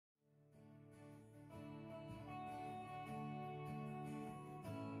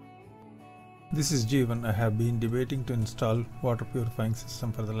This is Jeevan. I have been debating to install water purifying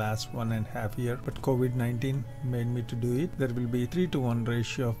system for the last 1.5 years, but COVID-19 made me to do it. There will be 3:1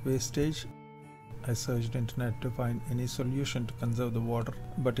 ratio of wastage. I searched internet to find any solution to conserve the water,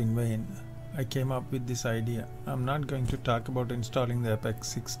 but in vain. I came up with this idea. I'm not going to talk about installing the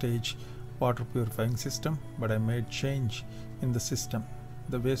Apex 6-stage water purifying system, but I made change in the system.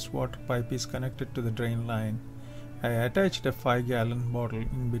 The wastewater pipe is connected to the drain line. I attached a 5-gallon bottle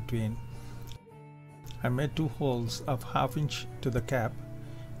in between. I made 2 holes of 1/2 inch to the cap.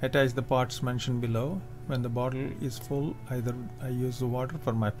 Attach the parts mentioned below. When the bottle is full, either I use the water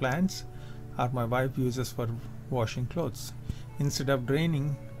for my plants or my wife uses for washing clothes. Instead of draining,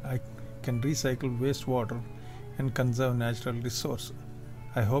 I can recycle wastewater and conserve natural resource.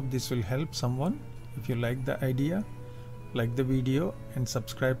 I hope this will help someone. If you like the idea, like the video and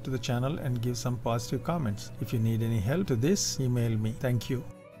subscribe to the channel and give some positive comments. If you need any help to this, email me. Thank you.